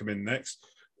might come in next.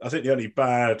 I think the only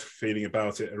bad feeling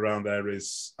about it around there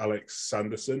is Alex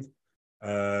Sanderson.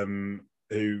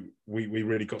 who we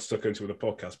really got stuck into with the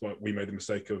podcast, but we made the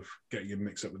mistake of getting him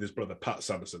mixed up with his brother, Pat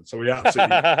Sanderson. So we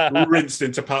absolutely rinsed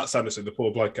into Pat Sanderson. The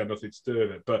poor bloke had nothing to do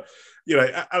with it. But,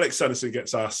 Alex Sanderson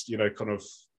gets asked, kind of,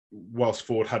 whilst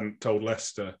Ford hadn't told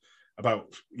Leicester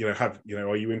about,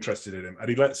 are you interested in him? And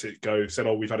he lets it go, said,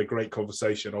 we've had a great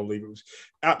conversation, I'll leave it. It was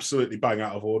absolutely bang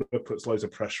out of order, puts loads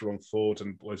of pressure on Ford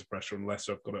and loads of pressure on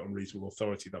Leicester. I've got it on reasonable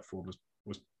authority that Ford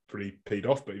was pretty peed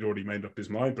off, but he'd already made up his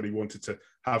mind, but he wanted to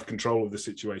have control of the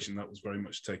situation. That was very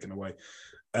much taken away.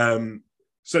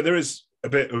 So there is a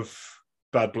bit of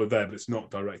bad blood there, but it's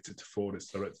not directed to Ford,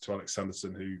 it's directed to Alex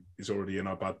Sanderson, who is already in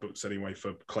our bad books anyway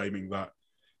for claiming that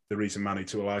the reason Manny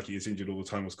Tuilagi is injured all the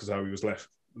time was because how he was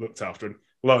looked after. And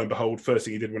lo and behold, first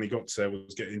thing he did when he got there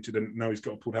was get injured, and now he's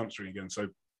got a pulled hamstring again. So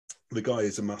the guy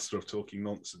is a master of talking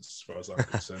nonsense, as far as I'm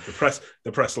concerned.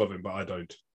 The press love him, but I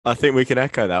don't. I think we can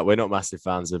echo that. We're not massive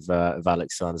fans of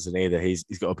Alex Sanderson either. He's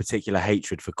got a particular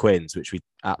hatred for Quins, which we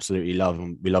absolutely love,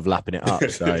 and we love lapping it up.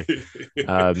 So,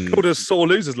 called us sore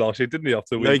losers last year, didn't he?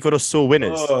 After no, he got us sore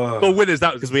winners. Sore winners,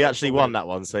 that was because we actually won that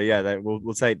one. So yeah,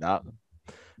 we'll take that.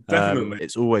 Definitely,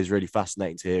 it's always really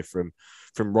fascinating to hear from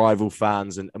rival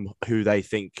fans and who they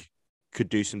think could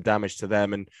do some damage to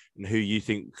them, and who you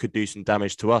think could do some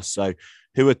damage to us. So,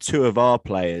 who are two of our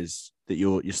players that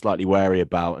you're slightly wary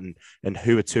about, and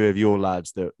who are two of your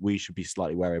lads that we should be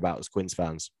slightly wary about as Quins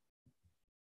fans?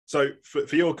 So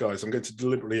for your guys, I'm going to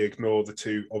deliberately ignore the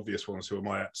two obvious ones who are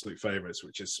my absolute favourites,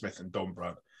 which is Smith and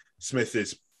Dombrandt. Smith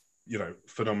is,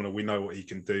 phenomenal. We know what he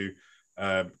can do,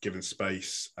 given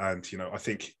space. And, I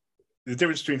think the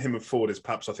difference between him and Ford is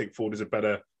perhaps I think Ford is a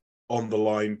better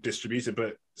on-the-line distributor,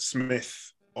 but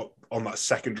Smith on that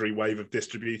secondary wave of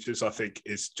distributors, I think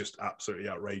is just absolutely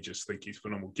outrageous. I think he's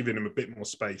phenomenal. Giving him a bit more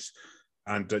space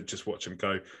and just watch him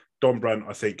go. Dombrandt,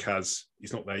 I think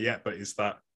he's not there yet, but is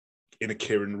that in a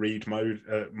Kieran Reid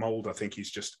mold? I think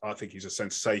he's a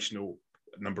sensational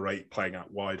number 8 playing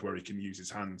out wide where he can use his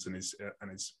hands and his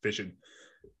vision.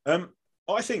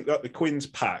 I think that the Quins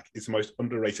pack is the most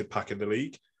underrated pack in the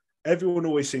league. Everyone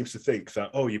always seems to think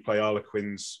that, you play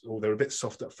Harlequins, they're a bit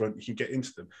soft up front, you can get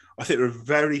into them. I think there are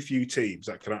very few teams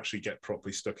that can actually get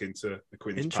properly stuck into the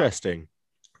Quins Interesting. pack.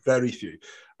 Very few.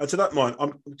 And to that mind,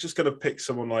 I'm just going to pick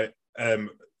someone like,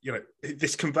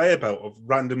 this conveyor belt of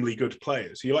randomly good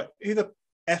players. You're like, who the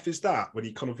F is that when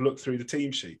you kind of look through the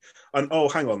team sheet? And,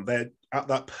 hang on, they're at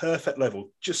that perfect level,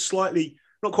 just slightly,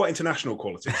 not quite international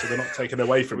quality, so they're not taken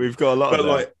away from We've got a lot of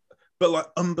them.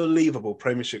 But unbelievable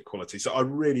Premiership quality. So I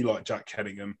really like Jack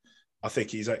Kenningham. I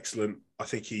think he's excellent. I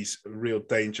think he's a real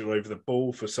danger over the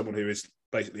ball for someone who is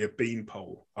basically a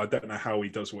beanpole. I don't know how he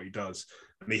does what he does.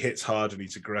 And he hits hard and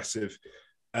he's aggressive.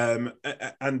 And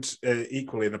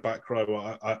equally in the back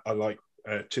row, I like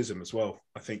Chisholm as well.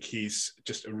 I think he's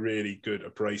just a really good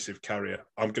abrasive carrier.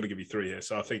 I'm going to give you 3 here.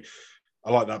 So I think I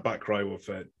like that back row of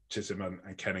Chisholm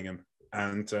and Kenningham.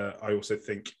 And I also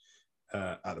think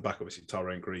at the back, obviously,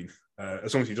 Tyrone Green.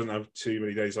 As long as he doesn't have too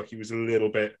many days, like he was a little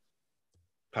bit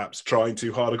perhaps trying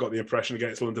too hard. I got the impression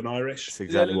against London Irish. That's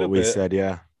exactly what we said,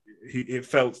 yeah. It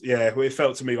felt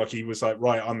to me like he was like,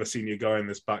 right, I'm the senior guy in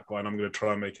this back line. I'm going to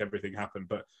try and make everything happen.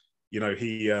 But,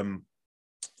 he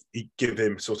give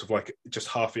him sort of like just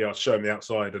half a yard, show him the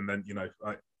outside, and then,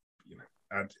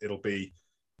 and it'll be,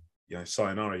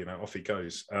 sayonara, off he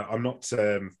goes. I'm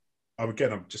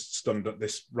just stunned at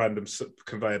this random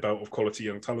conveyor belt of quality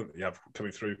young talent that you have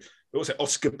coming through. Also,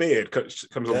 Oscar Beard comes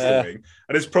on the wing,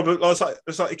 and it's probably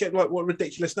again, like, what a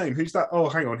ridiculous name. Who's that? Oh,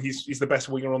 hang on, he's the best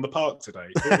winger on the park today.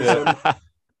 It was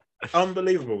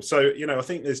unbelievable. So I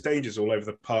think there's dangers all over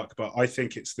the park, but I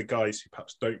think it's the guys who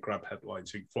perhaps don't grab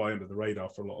headlines who fly under the radar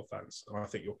for a lot of fans. And I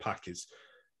think your pack is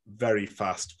very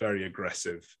fast, very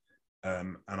aggressive,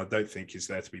 and I don't think is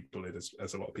there to be bullied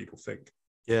as a lot of people think.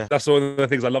 Yeah, that's one of the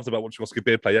things I loved about watching Oscar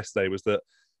Beard play yesterday was that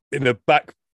in the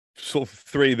back sort of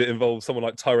 3 that involved someone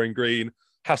like Tyrone Green,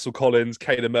 Hassel Collins,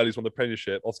 Caden Murley's won the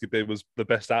Premiership, Oscar Beard was the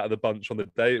best out of the bunch on the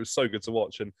day. It was so good to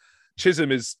watch. And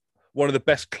Chisholm is one of the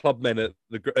best club men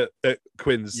at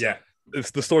Quins. Yeah.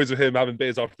 The stories of him having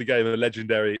beers after the game are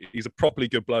legendary. He's a properly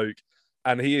good bloke.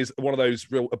 And he is one of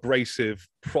those real abrasive,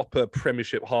 proper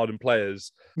Premiership hardened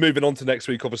players. Moving on to next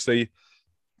week, obviously,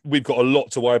 we've got a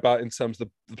lot to worry about in terms of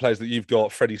the players that you've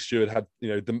got. Freddie Stewart had,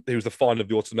 he was the final of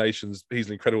the Autumn Nations. He's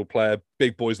an incredible player.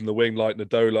 Big boys in the wing like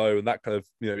Nadolo and that kind of,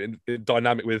 in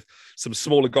dynamic with some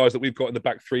smaller guys that we've got in the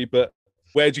back 3. But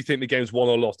where do you think the game's won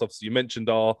or lost? Obviously, you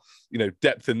mentioned our,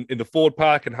 depth in the forward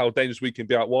pack and how dangerous we can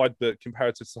be out wide. But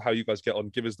comparative to how you guys get on,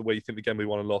 give us the way you think the game we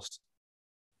won and lost.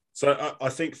 So I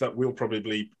think that we'll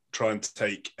probably trying to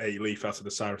take a leaf out of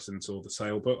the Saracens or the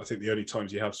Sailboat. I think the only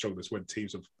times you have struggled is when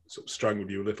teams have sort of strangled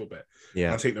you a little bit.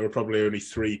 Yeah. I think there are probably only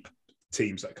 3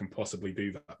 teams that can possibly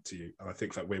do that to you. And I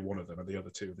think that we're one of them, and the other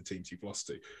 2 are the teams you've lost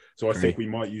to. So I think we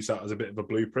might use that as a bit of a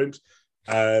blueprint.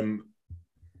 I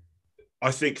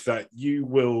think that you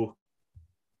will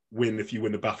win if you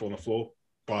win the battle on the floor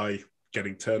by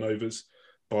getting turnovers,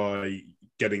 by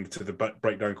getting to the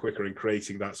breakdown quicker and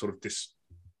creating that sort of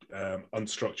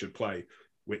unstructured play,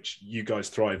 which you guys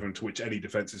thrive on, to which any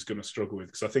defense is going to struggle with.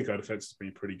 Because I think our defense has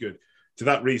been pretty good. To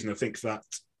that reason, I think that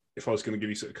if I was going to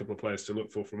give you a couple of players to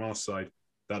look for from our side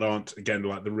that aren't, again,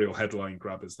 like the real headline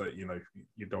grabbers that, you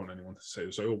don't want anyone to say,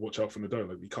 so watch out from the door.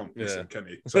 Like, you can't miss him, can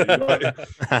you? So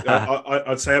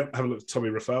I'd say have a look at Tommy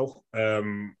Rafael,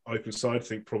 open side. I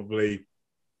think probably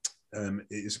it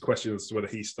is a question as to whether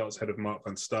he starts ahead of Mark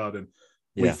van Staden.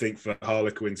 We think for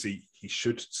Harlequins, he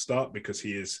should start because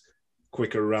he is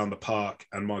quicker around the park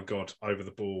and, my God, over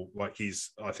the ball. Like, he's,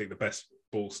 I think, the best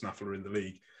ball snaffler in the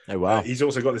league. Oh, wow. He's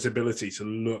also got this ability to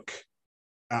look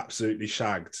absolutely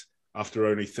shagged after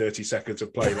only 30 seconds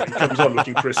of play. Like, he comes on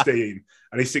looking pristine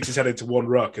and he sticks his head into one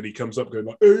ruck and he comes up going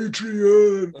like,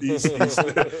 Adrian. He's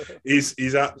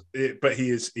at it, but he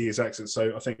is excellent.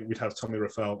 So I think we'd have Tommy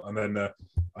Rafael, and then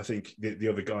I think the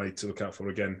other guy to look out for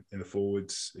again in the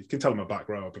forwards. You can tell him a back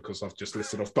rower because I've just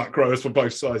listed off back rowers for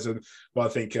both sides, but I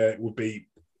think it would be,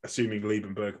 assuming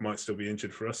Liebenberg might still be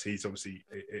injured for us. He's obviously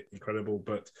incredible,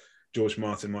 but George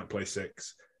Martin might play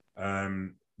 6.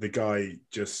 The guy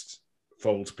just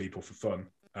folds people for fun.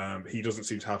 He doesn't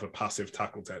seem to have a passive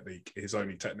tackle technique. His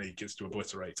only technique is to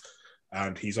obliterate.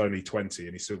 And he's only 20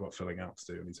 and he's still got filling out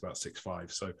to do. And he's about 6'5".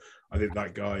 So I think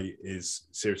that guy is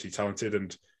seriously talented.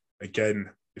 And again,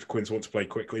 if Quins want to play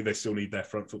quickly, they still need their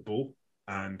front foot ball.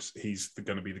 And he's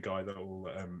going to be the guy that will,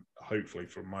 hopefully,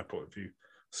 from my point of view,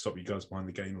 stop you guys behind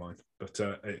the gain line. But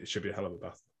it should be a hell of a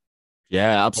battle.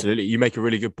 Yeah, absolutely. You make a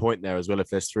really good point there as well. If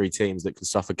there's 3 teams that can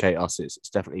suffocate us, it's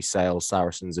definitely Sale,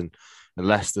 Saracens and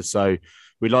Leicester. So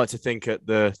we'd like to think at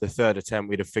the third attempt,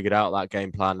 we'd have figured out that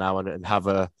game plan now and have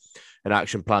an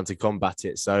action plan to combat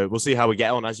it. So we'll see how we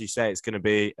get on. As you say, it's going to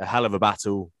be a hell of a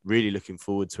battle. Really looking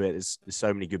forward to it. There's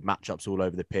so many good matchups all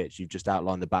over the pitch. You've just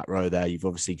outlined the back row there. You've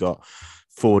obviously got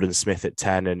Ford and Smith at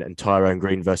 10 and Tyrone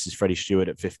Green versus Freddie Stewart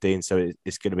at 15. So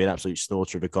it's going to be an absolute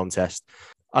snorter of a contest.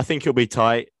 I think it'll be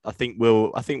tight. I think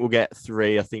we'll get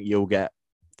 3. I think you'll get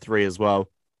 3 as well.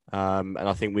 And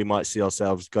I think we might see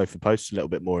ourselves go for posts a little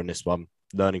bit more in this one,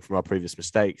 learning from our previous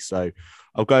mistakes. So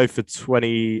I'll go for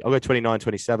 20. I'll go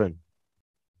 29-27.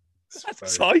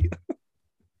 That's tight.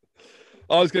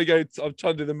 I was going to go. I'm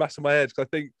trying to do the maths in my head because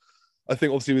I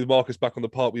think obviously with Marcus back on the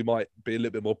park, we might be a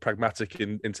little bit more pragmatic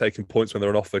in taking points when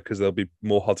they're on offer because they'll be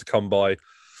more hard to come by.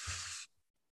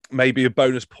 Maybe a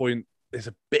bonus point is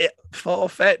a bit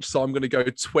far-fetched, so I'm going to go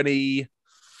 20. A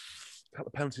couple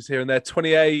of penalties here and there.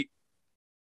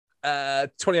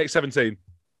 28-17.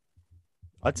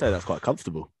 I'd say that's quite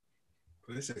comfortable.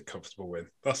 This is a comfortable win.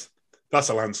 That's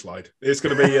a landslide. It's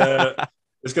going to be.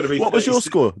 It's going to be. What was your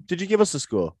score? Did you give us a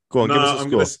score? Go on, give us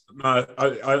a score.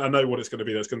 I know what it's going to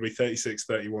be. It's going to be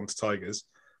 36-31 to Tigers,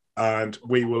 and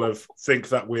we will think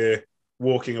that we're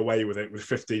walking away with it with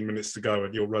 15 minutes to go,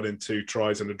 and you'll run in 2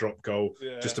 tries and a drop goal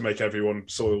just to make everyone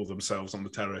soil themselves on the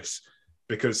terrace.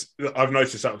 Because I've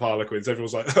noticed that with Harlequins,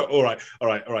 everyone's like, all right.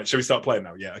 Shall we start playing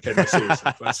now? Yeah, okay, no,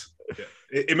 seriously.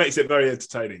 It makes it very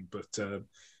entertaining, but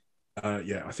I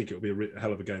think it'll be a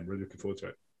hell of a game. Really looking forward to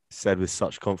it. Said with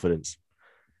such confidence.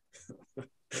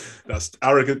 That's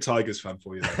arrogant Tigers fan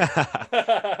for you.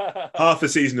 Half a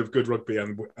season of good rugby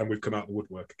and we've come out the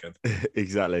woodwork again.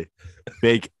 Exactly.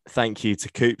 Big thank you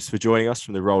to Coops for joining us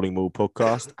from the Rolling Wall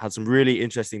podcast. Had some really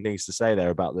interesting things to say there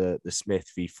about the Smith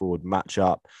v Ford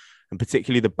matchup and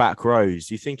particularly the back rows.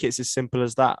 Do you think it's as simple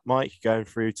as that, Mike, going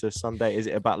through to Sunday? Is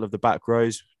it a battle of the back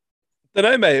rows? I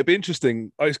don't know, mate. It'd be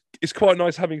interesting. It's quite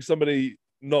nice having somebody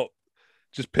not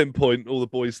just pinpoint all the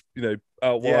boys,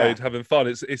 out wide, having fun.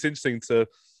 It's interesting to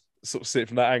sort of see it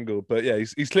from that angle. But yeah,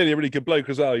 he's clearly a really good bloke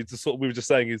as well. He's the sort we were just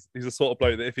saying he's the sort of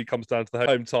bloke that if he comes down to the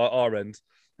home tie at our end,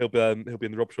 he'll be in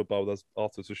the Robshaw Bowl with us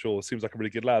afterwards for sure. Seems like a really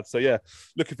good lad. So yeah,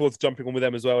 looking forward to jumping on with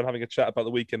them as well and having a chat about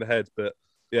the weekend ahead. But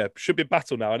yeah, should be a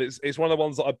battle now, and it's one of the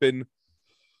ones that I've been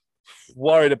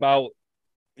worried about.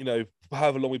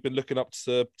 However long we've been looking up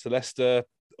to Leicester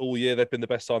all year, they've been the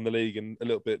best side in the league and a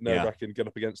little bit nerve-wracking going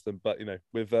up against them. But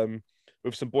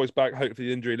with some boys back, hopefully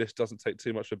the injury list doesn't take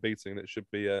too much of a beating, and it should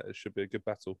be a good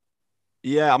battle.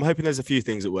 Yeah, I'm hoping there's a few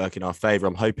things that work in our favour.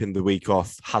 I'm hoping the week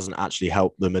off hasn't actually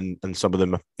helped them and some of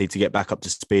them need to get back up to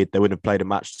speed. They wouldn't have played a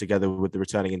match together with the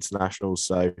returning internationals,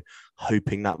 so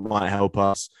hoping that might help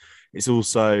us. it's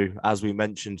also, as we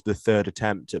mentioned, the third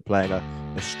attempt at playing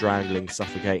a strangling,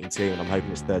 suffocating team, and I'm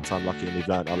hoping it's third time lucky and we've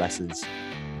learned our lessons.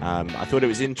 I thought it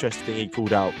was interesting he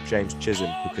called out James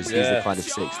Chisholm because he's the kind of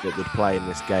six that would play in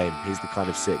this game. He's the kind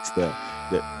of six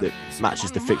that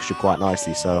matches the fixture quite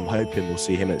nicely. So I'm hoping we'll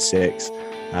see him at 6,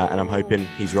 and I'm hoping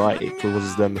he's right. It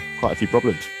causes them quite a few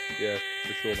problems. Yeah,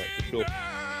 for sure, mate, for sure.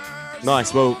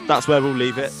 Nice. Well, that's where we'll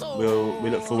leave it. We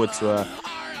look forward to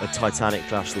a titanic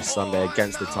clash this Sunday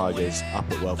against the Tigers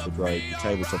up at Welford Road, the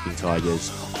table-topping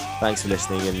Tigers. Thanks for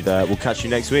listening, and we'll catch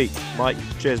you next week. Mike,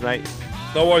 cheers, mate.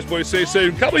 No worries, boys. See you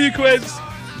soon. Come on, you quiz.